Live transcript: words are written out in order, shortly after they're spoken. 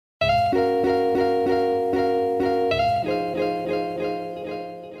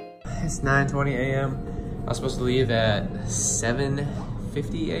It's 9:20 a.m. I was supposed to leave at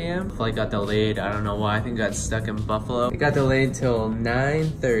 7:50 a.m. Flight got delayed. I don't know why. I think I got stuck in Buffalo. It got delayed till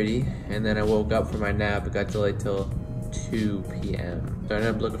 9:30, and then I woke up from my nap. It got delayed till 2 p.m. So I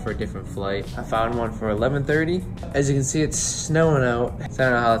ended up looking for a different flight. I found one for 11:30. As you can see, it's snowing out. So I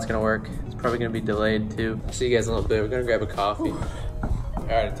don't know how that's gonna work. It's probably gonna be delayed too. I'll see you guys in a little bit. We're gonna grab a coffee.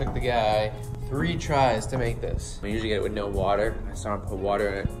 All right, it took the guy 3 tries to make this. I usually get it with no water. I saw him put water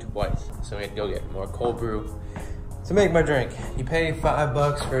in it twice. So we had to go get more cold brew to make my drink. You pay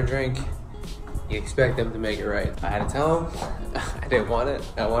 $5 for a drink, you expect them to make it right. I had to tell him I didn't want it.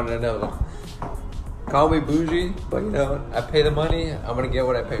 I wanted another one. Call me bougie, but you know, I pay the money, I'm gonna get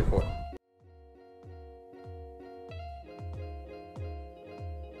what I pay for.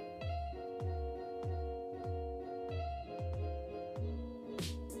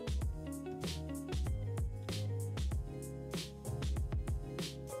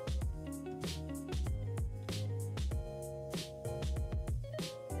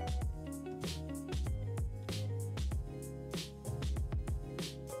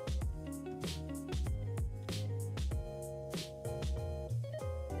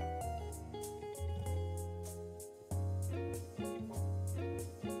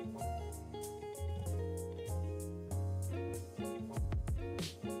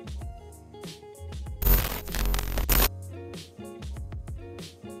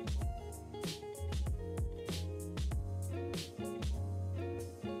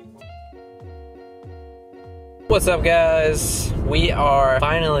 What's up, guys? We are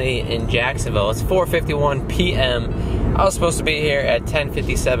finally in Jacksonville. It's 4:51 p.m. I was supposed to be here at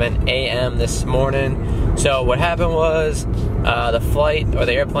 10:57 a.m. this morning. So what happened was the flight, or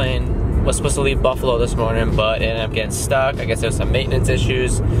the airplane, was supposed to leave Buffalo this morning, but it ended up getting stuck. I guess there was some maintenance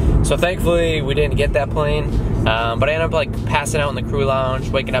issues. So thankfully we didn't get that plane. But I ended up like passing out in the crew lounge,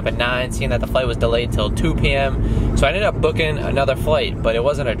 waking up at 9, seeing that the flight was delayed till 2 p.m. So I ended up booking another flight, but it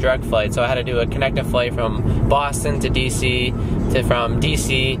wasn't a direct flight. So I had to do a connecting flight from Boston to DC, from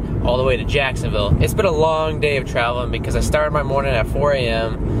DC all the way to Jacksonville. It's been a long day of traveling because I started my morning at 4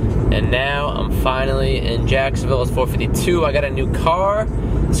 a.m. and now I'm finally in Jacksonville. It's 4:52. I got a new car.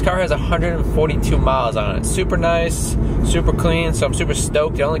 This car has 142 miles on it. Super nice, super clean, so I'm super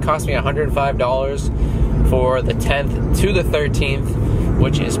stoked. It only cost me $105 for the 10th to the 13th,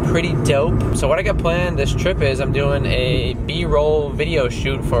 which is pretty dope. So what I got planned this trip is I'm doing a B-roll video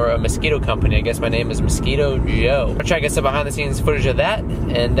shoot for a mosquito company. I guess my name is Mosquito Joe. I'll try to get some behind the scenes footage of that,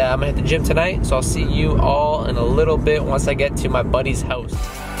 and I'm gonna hit the gym tonight, so I'll see you all in a little bit once I get to my buddy's house.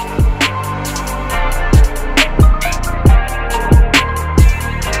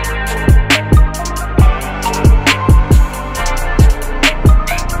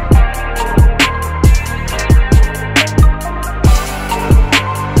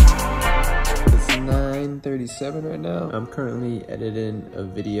 Right now. I'm currently editing a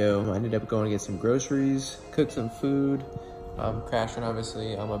video. I ended up going to get some groceries, cook some food. I'm crashing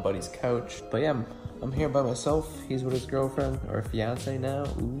obviously on my buddy's couch. But yeah, I'm here by myself. He's with his girlfriend, or fiance now.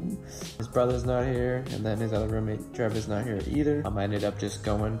 Ooh. His brother's not here, and then his other roommate Trevor's not here either. I ended up just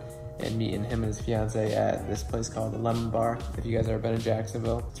going and meeting him and his fiance at this place called the Lemon Bar. If you guys ever been in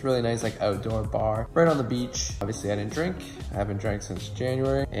Jacksonville, it's a really nice like outdoor bar right on the beach. Obviously I didn't drink. I haven't drank since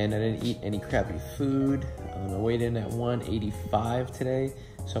January, and I didn't eat any crappy food. I weighed in at 185 today,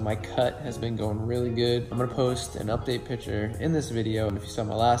 so my cut has been going really good. I'm gonna post an update picture in this video, and if you saw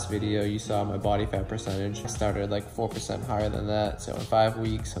my last video, you saw my body fat percentage. I started like 4% higher than that, so in 5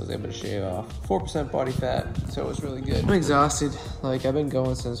 weeks, I was able to shave off 4% body fat, so it was really good. I'm exhausted. Like, I've been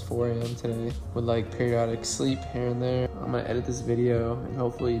going since 4 a.m. today with like periodic sleep here and there. I'm gonna edit this video and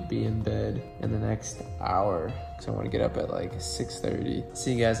hopefully be in bed in the next hour, because I want to get up at like 6:30.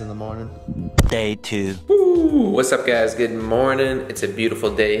 See you guys in the morning. Day 2. Woo! What's up, guys? Good morning. It's a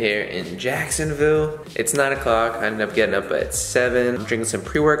beautiful day here in Jacksonville. It's 9 o'clock. I ended up getting up at 7. I'm drinking some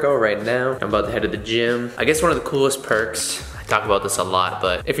pre-workout right now. I'm about to head to the gym. I guess one of the coolest perks, I talk about this a lot,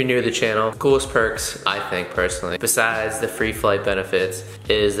 but if you're new to the channel, coolest perks, I think personally, besides the free flight benefits,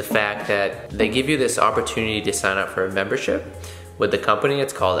 is the fact that they give you this opportunity to sign up for a membership with the company.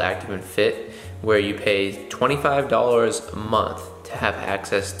 It's called Attendant, where you pay $25 a month to have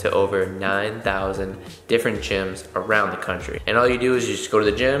access to over 9,000 different gyms around the country. And all you do is you just go to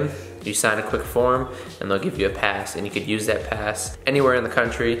the gym, you sign a quick form, and they'll give you a pass, and you could use that pass anywhere in the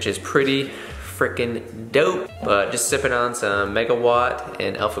country, which is pretty freaking dope. But just sipping on some Megawatt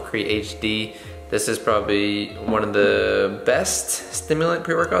and Alpha Crete HD. This is probably one of the best stimulant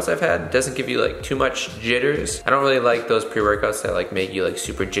pre-workouts I've had. It doesn't give you like too much jitters. I don't really like those pre-workouts that like make you like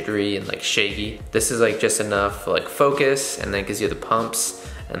super jittery and like shaky. This is like just enough for like focus, and then it gives you the pumps.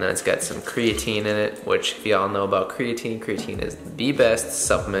 And then it's got some creatine in it, which if y'all know about creatine, creatine is the best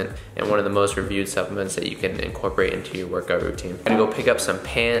supplement and one of the most reviewed supplements that you can incorporate into your workout routine. I'm gonna go pick up some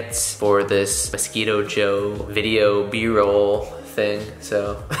pants for this Mosquito Joe video B-roll thing,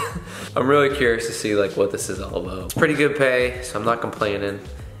 so I'm really curious to see like what this is all about. It's pretty good pay, so I'm not complaining.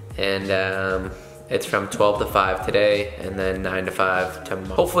 And it's from 12 to 5 today, and then 9 to 5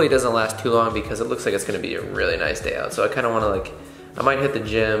 tomorrow. Hopefully it doesn't last too long because it looks like it's gonna be a really nice day out. So I kinda wanna like, I might hit the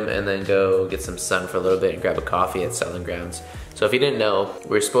gym and then go get some sun for a little bit and grab a coffee at Southern Grounds. So if you didn't know,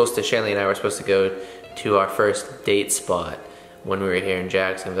 Shanley and I were supposed to go to our first date spot when we were here in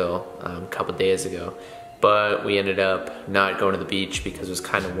Jacksonville a couple days ago. But we ended up not going to the beach because it was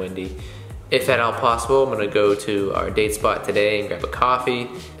kind of windy. If at all possible, I'm gonna go to our date spot today and grab a coffee.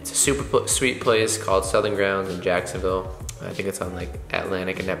 It's a super sweet place called Southern Grounds in Jacksonville. I think it's on like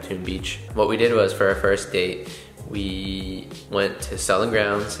Atlantic and Neptune Beach. What we did was for our first date, we went to Southern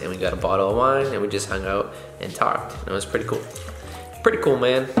Grounds and we got a bottle of wine and we just hung out and talked. And it was pretty cool. Pretty cool,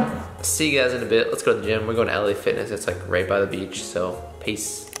 man. See you guys in a bit. Let's go to the gym. We're going to LA.Fitness. It's like right by the beach, so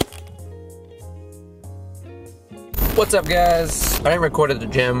peace. What's up, guys? I didn't record at the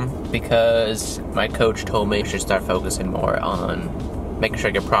gym because my coach told me I should start focusing more on making sure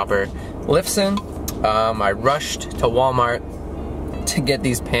I get proper lifts in. I rushed to Walmart to get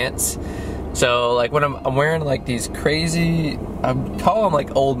these pants. So like when I'm wearing like these crazy, I call them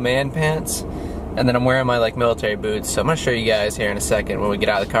like old man pants, and then I'm wearing my like military boots. So I'm gonna show you guys here in a second when we get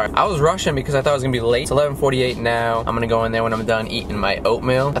out of the car. I was rushing because I thought it was gonna be late. It's 11:48 now. I'm gonna go in there when I'm done eating my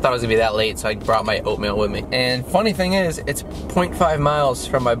oatmeal. I thought it was gonna be that late, so I brought my oatmeal with me. And funny thing is, it's 0.5 miles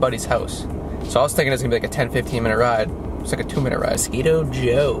from my buddy's house. So I was thinking it's gonna be like a 10-15 minute ride. It's like a 2-minute ride. Mosquito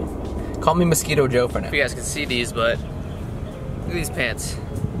Joe. Call me Mosquito Joe for now. You guys can see these, but look at these pants.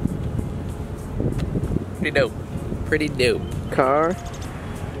 Pretty dope. Pretty dope. Car.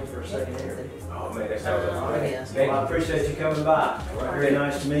 Well, I appreciate you coming by. Very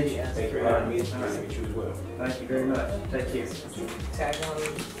nice to meet you. Thank you for having me. Nice to meet you as well. Thank you very much. Thank you.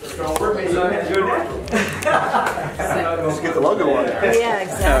 Strong work means I have to go natural. Let's get the logo on there. Yeah,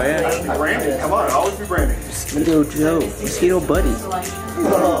 exactly. Oh, yeah. Brandon, come on, always be Brandon. Mosquito Joe. Mosquito Buddy.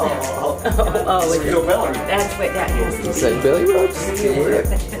 Mosquito Belly. That's what that is. It's like Billy Ropes. And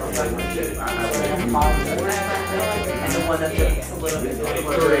the one up there is a little bit.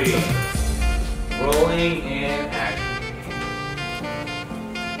 3. Rolling and action.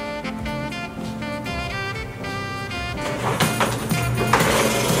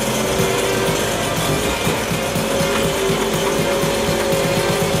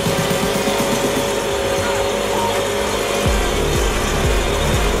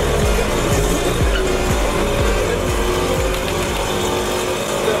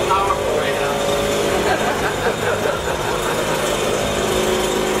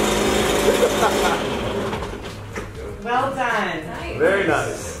 Well done. Very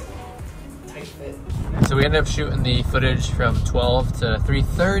nice. Tight fit. So we ended up shooting the footage from 12 to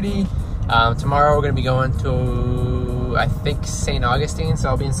 3:30. Tomorrow we're gonna be going to, I think, St. Augustine. So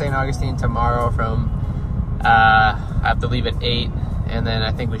I'll be in St. Augustine tomorrow from, I have to leave at 8. And then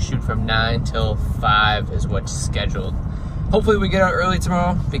I think we shoot from 9 till 5 is what's scheduled. Hopefully we get out early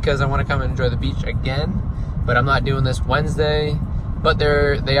tomorrow because I wanna come and enjoy the beach again. But I'm not doing this Wednesday. But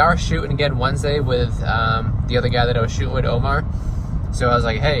they are shooting again Wednesday with the other guy that I was shooting with, Omar. So I was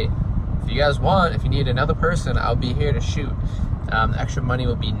like, hey, if you guys want, if you need another person, I'll be here to shoot. The extra money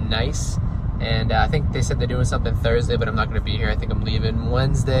would be nice. And I think they said they're doing something Thursday, but I'm not gonna be here. I think I'm leaving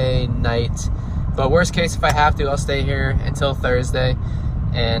Wednesday night. But worst case, if I have to, I'll stay here until Thursday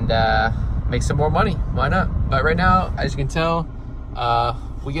and make some more money. Why not? But right now, as you can tell,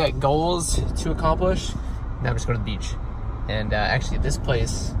 we got goals to accomplish. Now I'm just going to the beach. And actually this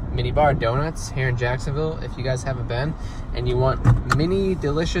place, Mini Bar Donuts here in Jacksonville, if you guys haven't been and you want mini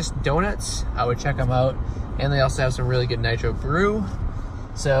delicious donuts, I would check them out. And they also have some really good nitro brew.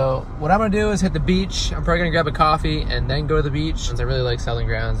 So what I'm gonna do is hit the beach. I'm probably gonna grab a coffee and then go to the beach. Since I really like Southern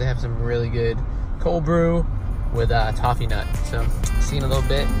Grounds, they have some really good cold brew with toffee nut. So see you in a little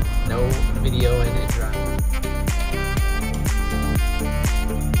bit. No video in it dry.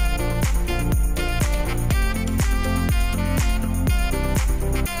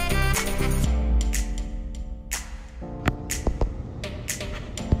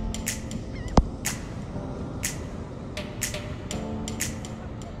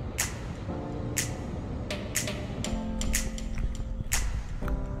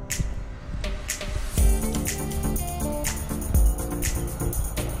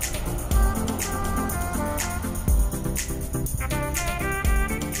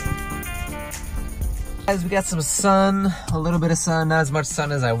 Guys, we got some sun, a little bit of sun, not as much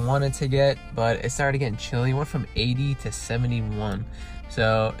sun as I wanted to get, but it started getting chilly. It went from 80 to 71.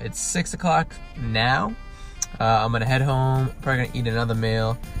 So it's 6 o'clock now. I'm gonna head home, probably gonna eat another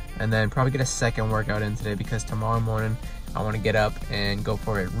meal, and then probably get a second workout in today because tomorrow morning I wanna get up and go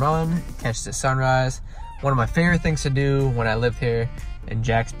for a run, catch the sunrise. One of my favorite things to do when I lived here in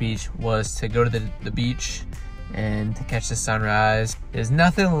Jax Beach was to go to the beach and to catch the sunrise. There's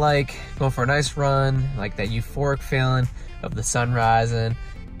nothing like going for a nice run, like that euphoric feeling of the sun rising.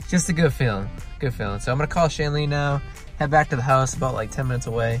 It's just a good feeling, good feeling. So I'm gonna call Shanley now, head back to the house, about like 10 minutes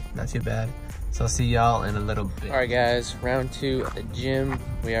away, not too bad. So I'll see y'all in a little bit. All right guys, round 2 at the gym.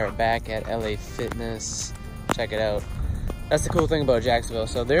 We are back at LA.Fitness. Check it out. That's the cool thing about Jacksonville.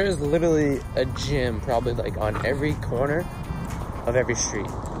 So there is literally a gym probably like on every corner of every street.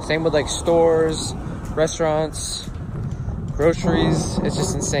 Same with like stores, restaurants, groceries. It's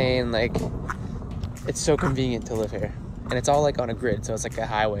just insane. Like, it's so convenient to live here, and it's all like on a grid, so it's like a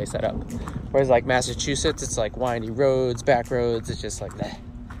highway setup. Whereas like Massachusetts, it's like windy roads, back roads. It's just like that.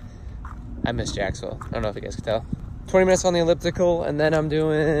 I miss Jacksonville. I don't know if you guys can tell. 20 minutes on the elliptical, and then I'm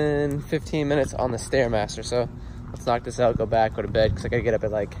doing 15 minutes on the Stairmaster. So let's knock this out, go back, go to bed, because I gotta get up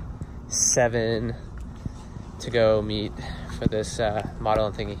at like 7 to go meet for this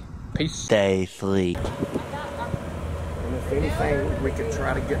modeling thingy. Peace. Stay free. And if anything, we could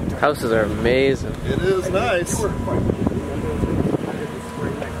try to get to Houses are amazing. It is nice.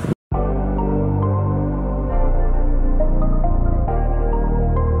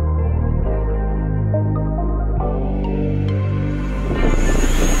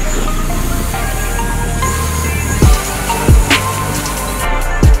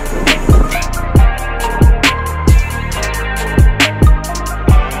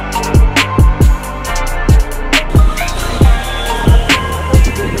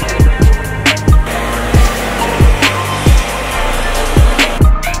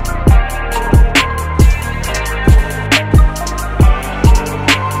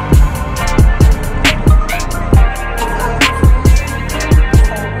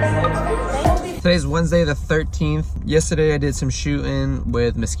 Today's Wednesday the 13th. Yesterday I did some shooting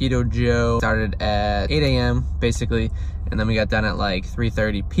with Mosquito Joe. Started at 8 a.m. basically, and then we got done at like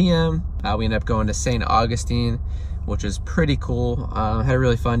 3:30 p.m. We ended up going to St. Augustine, which was pretty cool. Had a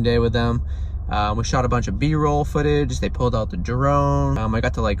really fun day with them. We shot a bunch of B-roll footage. They pulled out the drone. I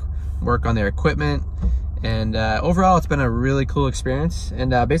got to like work on their equipment, and overall it's been a really cool experience.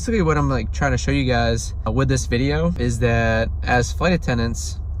 And basically what I'm like trying to show you guys with this video is that as flight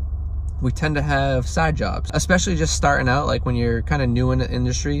attendants, we tend to have side jobs, especially just starting out. Like when you're kind of new in the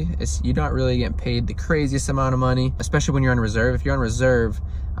industry, you're not really getting paid the craziest amount of money, especially when you're on reserve. If you're on reserve,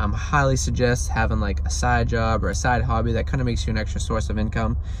 I highly suggest having like a side job or a side hobby that kind of makes you an extra source of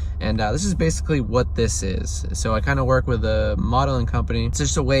income. And this is basically what this is. So I kind of work with a modeling company. It's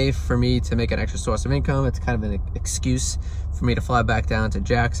just a way for me to make an extra source of income. It's kind of an excuse for me to fly back down to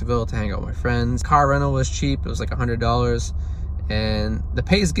Jacksonville to hang out with my friends. Car rental was cheap. It was like $100. And the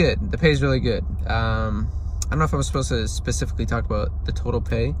pay is good. The pay is really good. I don't know if I'm supposed to specifically talk about the total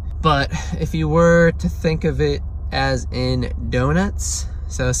pay, but if you were to think of it as in donuts,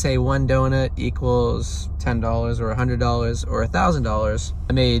 so say one donut equals $10 or $100 or $1,000.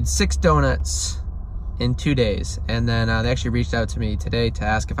 I made 6 donuts in 2 days, and then they actually reached out to me today to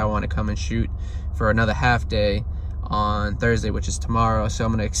ask if I want to come and shoot for another half day on Thursday, which is tomorrow. So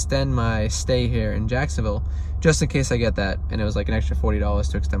I'm gonna extend my stay here in Jacksonville just in case I get that. And it was like an extra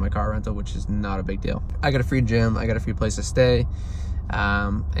 $40 to extend my car rental, which is not a big deal. I got a free gym, I got a free place to stay.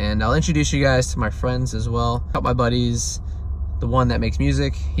 And I'll introduce you guys to my friends as well. Got my buddies, the one that makes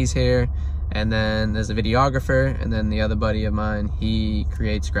music, he's here. And then there's a videographer, and then the other buddy of mine, he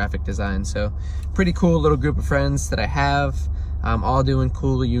creates graphic design. So pretty cool little group of friends that I have. All doing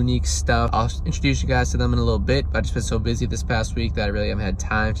cool, unique stuff. I'll introduce you guys to them in a little bit. I've just been so busy this past week that I really haven't had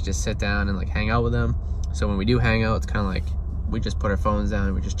time to just sit down and like hang out with them. So when we do hang out, it's kind of like we just put our phones down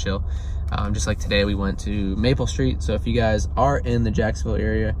and we just chill. Just like today, we went to Maple Street. So if you guys are in the Jacksonville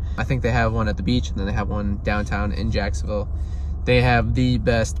area, I think they have one at the beach, and then they have one downtown in Jacksonville. They have the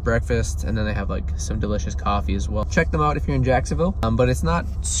best breakfast, and then they have like some delicious coffee as well. Check them out if you're in Jacksonville. But it's not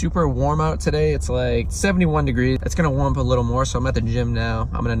super warm out today. It's like 71 degrees. It's gonna warm up a little more, so I'm at the gym now.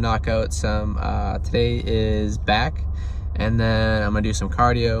 I'm gonna knock out some, today is back, and then I'm gonna do some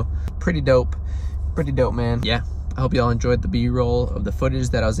cardio. Pretty dope, man. Yeah, I hope y'all enjoyed the B-roll of the footage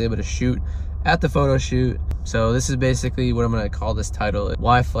that I was able to shoot at the photo shoot. So this is basically what I'm gonna call this title: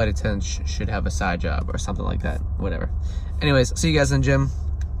 why flight attendants should have a side job, or something like that, whatever. Anyways, see you guys in the gym.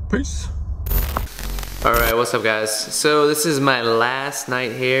 Peace. Alright, what's up guys? So this is my last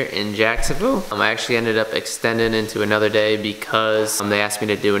night here in Jacksonville. I actually ended up extending into another day because they asked me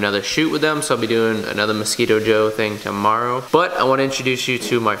to do another shoot with them, so I'll be doing another Mosquito Joe thing tomorrow. But I want to introduce you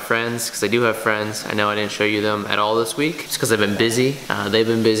to my friends, because I do have friends. I know I didn't show you them at all this week, just because I've been busy. They've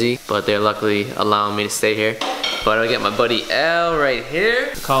been busy, but they're luckily allowing me to stay here. But I'll get my buddy Al right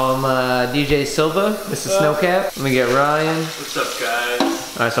here. Call him DJ Silva, Mr. Snowcap. Let me get Ryan. What's up, guys?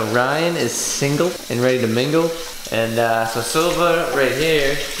 Alright, so Ryan is single and ready to mingle. And so Silva right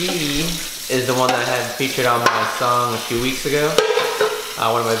here, he is the one that I had featured on my song a few weeks ago.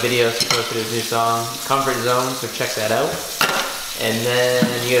 One of my videos, he posted his new song, Comfort Zone, so check that out. And then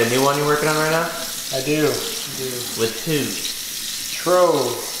you got a new one you're working on right now? I do. With who? Trove.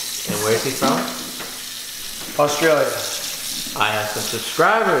 And where's he from? Australia. I have some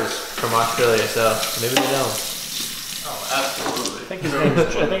subscribers from Australia, so maybe they know. Oh, absolutely. I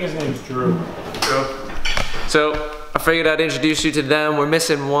think his name's Drew. So I figured I'd introduce you to them. We're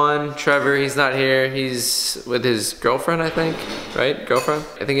missing one, Trevor. He's not here. He's with his girlfriend, I think. Right? Girlfriend?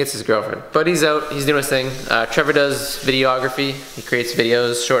 I think it's his girlfriend. But he's out. He's doing his thing. Trevor does videography. He creates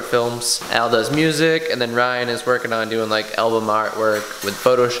videos, short films. Al does music, and then Ryan is working on doing like album artwork with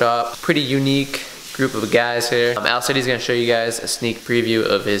Photoshop. Pretty unique group of guys here. Al said he's gonna show you guys a sneak preview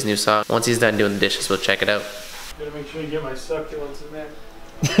of his new song. Once he's done doing the dishes, we'll check it out. Gotta make sure you get my succulents in there.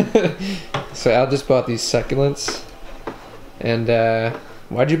 So Al just bought these succulents. And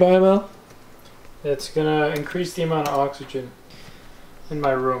why'd you buy them, Al? It's gonna increase the amount of oxygen in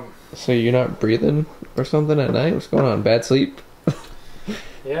my room. So you're not breathing or something at night? What's going on? Bad sleep?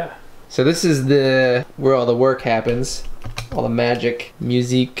 Yeah. So this is where all the work happens. All the magic,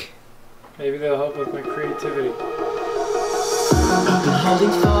 music. Maybe they'll help with my creativity. I've been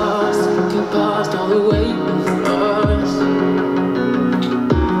holding fast, looking past all the waiting for us.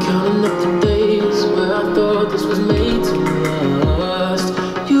 Counting up the days where I thought this was made to last.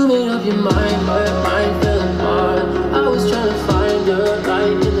 You made up your mind, but mine fell apart. I was trying to find a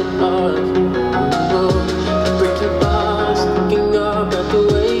light in the dark. Oh, break your bars, looking up at the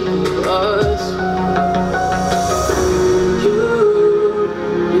waiting for us.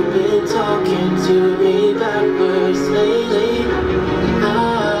 You've been talking to me backwards lately.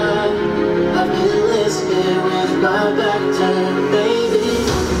 I've been listening with my back turned, baby.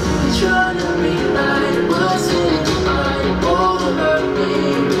 Trying to rewrite what's in your mind. All the hurt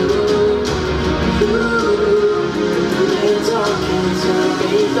you've been talking to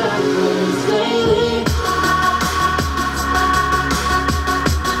me backwards lately.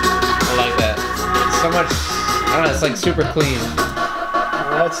 I like that. So much, I don't know, it's like super clean.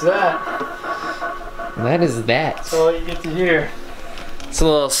 That's that. And that is that. That's all you get to hear. It's a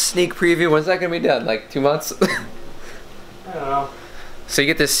little sneak preview. When's that gonna be done? Like 2 months? I don't know. So you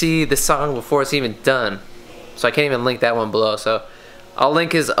get to see the song before it's even done. So I can't even link that one below. So I'll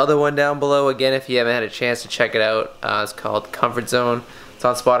link his other one down below again if you haven't had a chance to check it out. It's called Comfort Zone. It's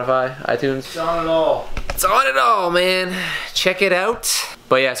on Spotify, iTunes. It's on it all. It's on it all, man. Check it out.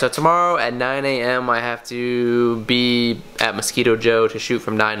 But yeah, so tomorrow at 9 a.m. I have to be at Mosquito Joe to shoot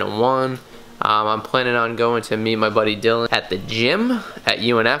from 9 to 1. I'm planning on going to meet my buddy Dylan at the gym at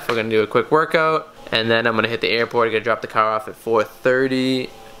UNF. We're gonna do a quick workout, and then I'm gonna hit the airport. I'm gonna drop the car off at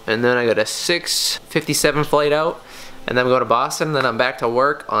 4:30, and then I got a 6:57 flight out, and then I'm going to Boston, and then I'm back to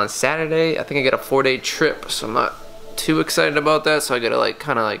work on Saturday. I think I got a 4-day trip, so I'm not too excited about that. So I gotta like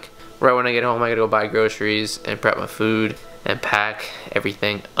kind of like right when I get home, I gotta go buy groceries and prep my food and pack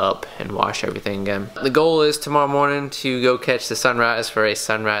everything up and wash everything again. The goal is tomorrow morning to go catch the sunrise for a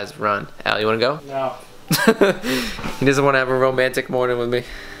sunrise run. Al, you wanna go? No. He doesn't want to have a romantic morning with me.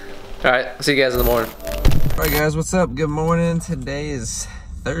 Alright, I'll see you guys in the morning. Alright guys, what's up? Good morning. Today is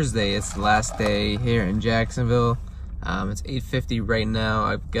Thursday. It's the last day here in Jacksonville. It's 8:50 right now.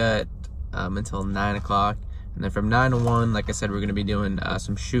 I've got until 9 o'clock. And then from 9 to 1, like I said, we're going to be doing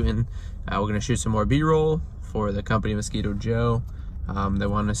some shooting. We're going to shoot some more B-roll for the company Mosquito Joe. They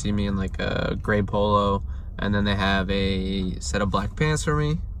want to see me in like a gray polo, and then they have a set of black pants for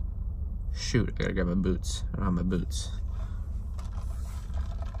me. Shoot, I gotta grab my boots. I don't have my boots.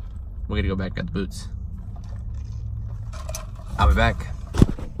 We're gonna go back at the boots. I'll be back.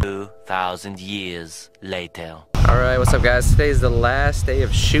 2,000 years later. Alright, what's up guys? Today is the last day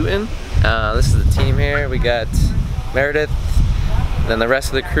of shooting. This is the team here. We got Meredith, then the rest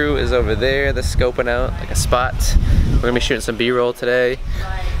of the crew is over there. They're scoping out like a spot. We're gonna be shooting some B-roll today.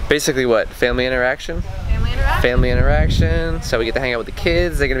 Basically what? Family interaction? Family interaction. So we get to hang out with the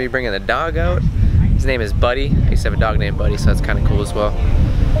kids. They're gonna be bringing the dog out. His name is Buddy. I used to have a dog named Buddy, so that's kind of cool as well.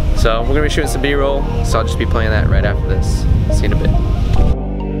 So we're gonna be shooting some B-roll. So I'll just be playing that right after this. See you in a bit.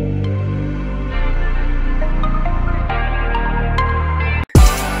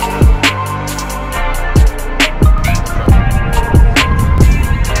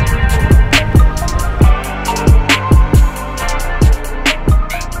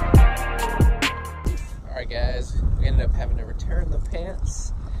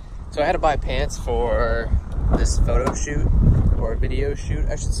 pants. So I had to buy pants for this photo shoot, or video shoot,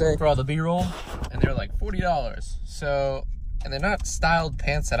 I should say, for all the B-roll, and they're like $40. So, and they're not styled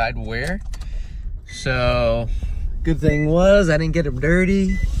pants that I'd wear. So, good thing was I didn't get them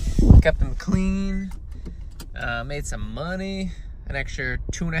dirty, kept them clean, made some money, an extra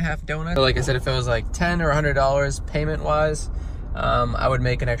 2.5 donuts. So like I said, if it was like $10 or $100 payment-wise, I would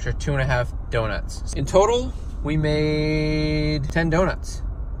make an extra 2.5 donuts. In total, we made 10 donuts.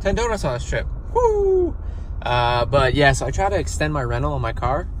 10 donuts on this trip. Woo! But yeah, so I tried to extend my rental on my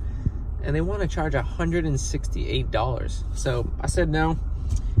car, and they want to charge $168. So I said no.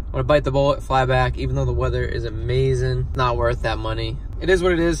 I'm gonna bite the bullet, fly back, even though the weather is amazing. Not worth that money. It is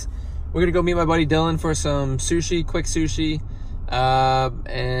what it is. We're gonna go meet my buddy Dylan for some sushi, quick sushi.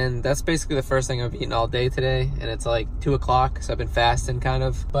 And that's basically the first thing I've eaten all day today. And it's like 2 o'clock, so I've been fasting kind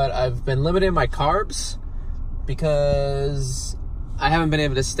of. But I've been limiting my carbs because I haven't been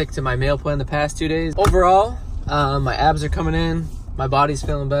able to stick to my meal plan the past 2 days. Overall, my abs are coming in, my body's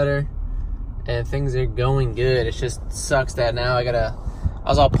feeling better, and things are going good. It just sucks that now I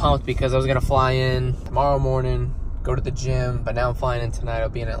was all pumped because I was gonna fly in tomorrow morning, go to the gym, but now I'm flying in tonight. I'll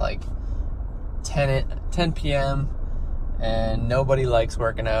be in at like 10 p.m. and nobody likes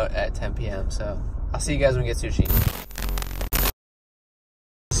working out at 10 p.m. So I'll see you guys when we get sushi.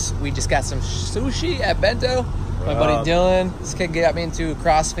 We just got some sushi at Bento. My buddy Dylan, this kid got me into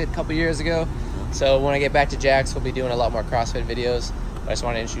CrossFit a couple years ago. So when I get back to Jax, we'll be doing a lot more CrossFit videos. But I just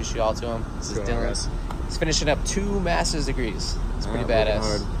want to introduce you all to him. This is Dylan. He's finishing up 2 master's degrees. It's pretty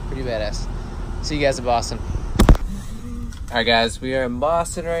badass. Pretty badass. See you guys in Boston. All right, guys, we are in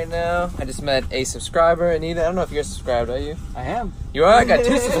Boston right now. I just met a subscriber, Anita. I don't know if you're subscribed, are you? I am. You are? I got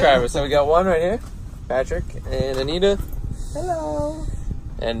 2 subscribers. So we got one right here, Patrick, and Anita. Hello.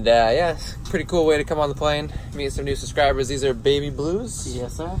 And yeah, pretty cool way to come on the plane, meet some new subscribers. These are Baby Blues.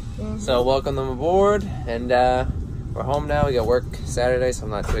 Yes, sir. So welcome them aboard. And we're home now. We got work Saturday, so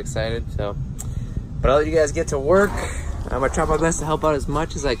I'm not too excited. So, but I'll let you guys get to work. I'm gonna try my best to help out as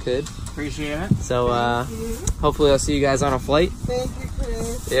much as I could. Appreciate it. So hopefully I'll see you guys on a flight. Thank you,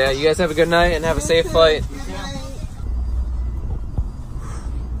 Chris. Yeah, you guys have a good night and have a safe flight.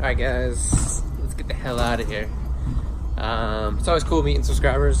 Alright guys, let's get the hell out of here. It's always cool meeting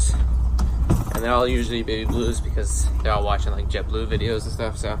subscribers. And they're all usually Baby Blues because they're all watching like JetBlue videos and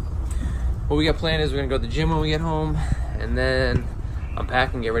stuff. So what we got planned is we're gonna go to the gym when we get home, and then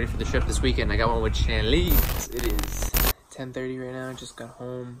unpack and get ready for the trip this weekend. I got one with Shanley. It is 10:30 right now. I just got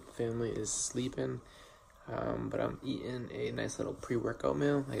home. Family is sleeping. But I'm eating a nice little pre-workout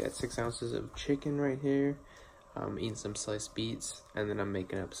meal. I got 6 ounces of chicken right here. I'm eating some sliced beets, and then I'm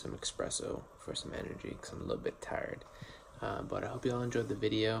making up some espresso for some energy because I'm a little bit tired. But I hope you all enjoyed the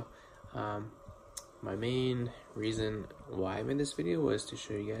video. My main reason why I made this video was to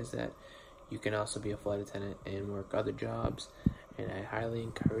show you guys that you can also be a flight attendant and work other jobs. And I highly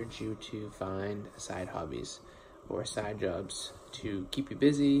encourage you to find side hobbies or side jobs to keep you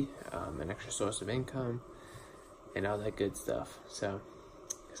busy, an extra source of income, and all that good stuff. So,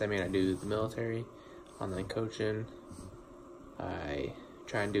 because I mean, I do the military, online coaching, I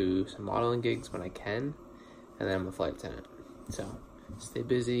try and do some modeling gigs when I can, and then I'm a flight attendant. So, stay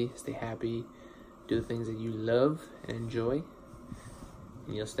busy, stay happy, do the things that you love and enjoy,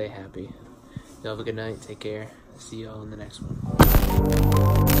 and you'll stay happy. Y'all have a good night, take care, see y'all in the next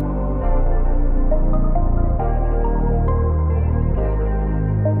one.